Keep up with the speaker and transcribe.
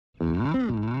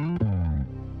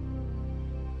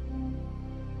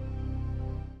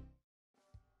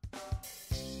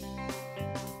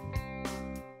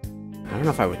don't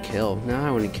know if I would kill. No,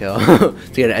 I wouldn't kill to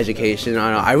get an education.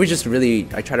 I don't know. I would just really,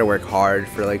 I try to work hard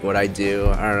for like what I do.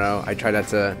 I don't know. I try not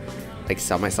to like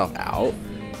sell myself out.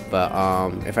 But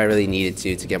if I really needed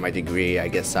to get my degree, I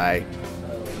guess I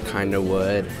kind of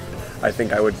would. I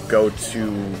think I would go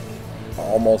to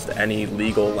almost any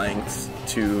legal lengths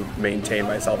to maintain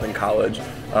myself in college.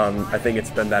 I think it's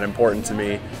been that important to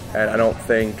me, and I don't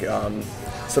think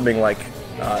something like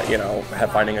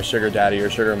finding a sugar daddy or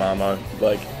sugar mama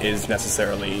is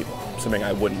necessarily something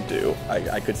I wouldn't do.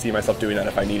 I could see myself doing that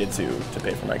if I needed to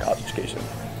pay for my college education.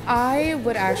 I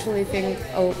would actually think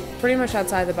pretty much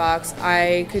outside the box.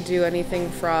 I could do anything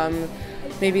from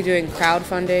maybe doing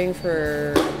crowdfunding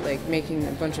for like making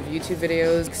a bunch of YouTube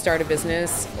videos, start a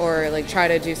business, or like try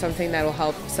to do something that will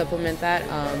help supplement that.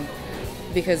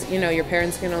 Because your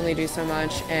parents can only do so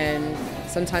much, and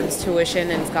sometimes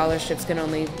tuition and scholarships can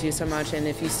only do so much, and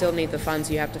if you still need the funds,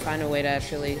 you have to find a way to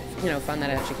actually fund that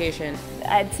education.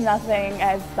 It's nothing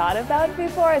I've thought about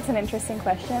before. It's an interesting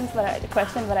question, but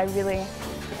I really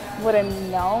wouldn't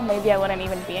know. Maybe I wouldn't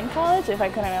even be in college if I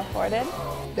couldn't afford it.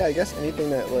 Yeah, I guess anything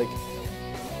that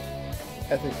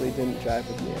ethically didn't jive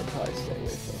with me, I'd probably stay away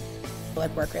from.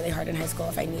 I'd work really hard in high school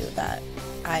if I knew that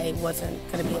I wasn't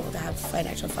going to be able to have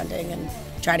financial funding, and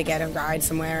try to get a ride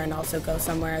somewhere and also go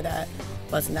somewhere that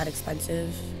wasn't that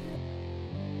expensive.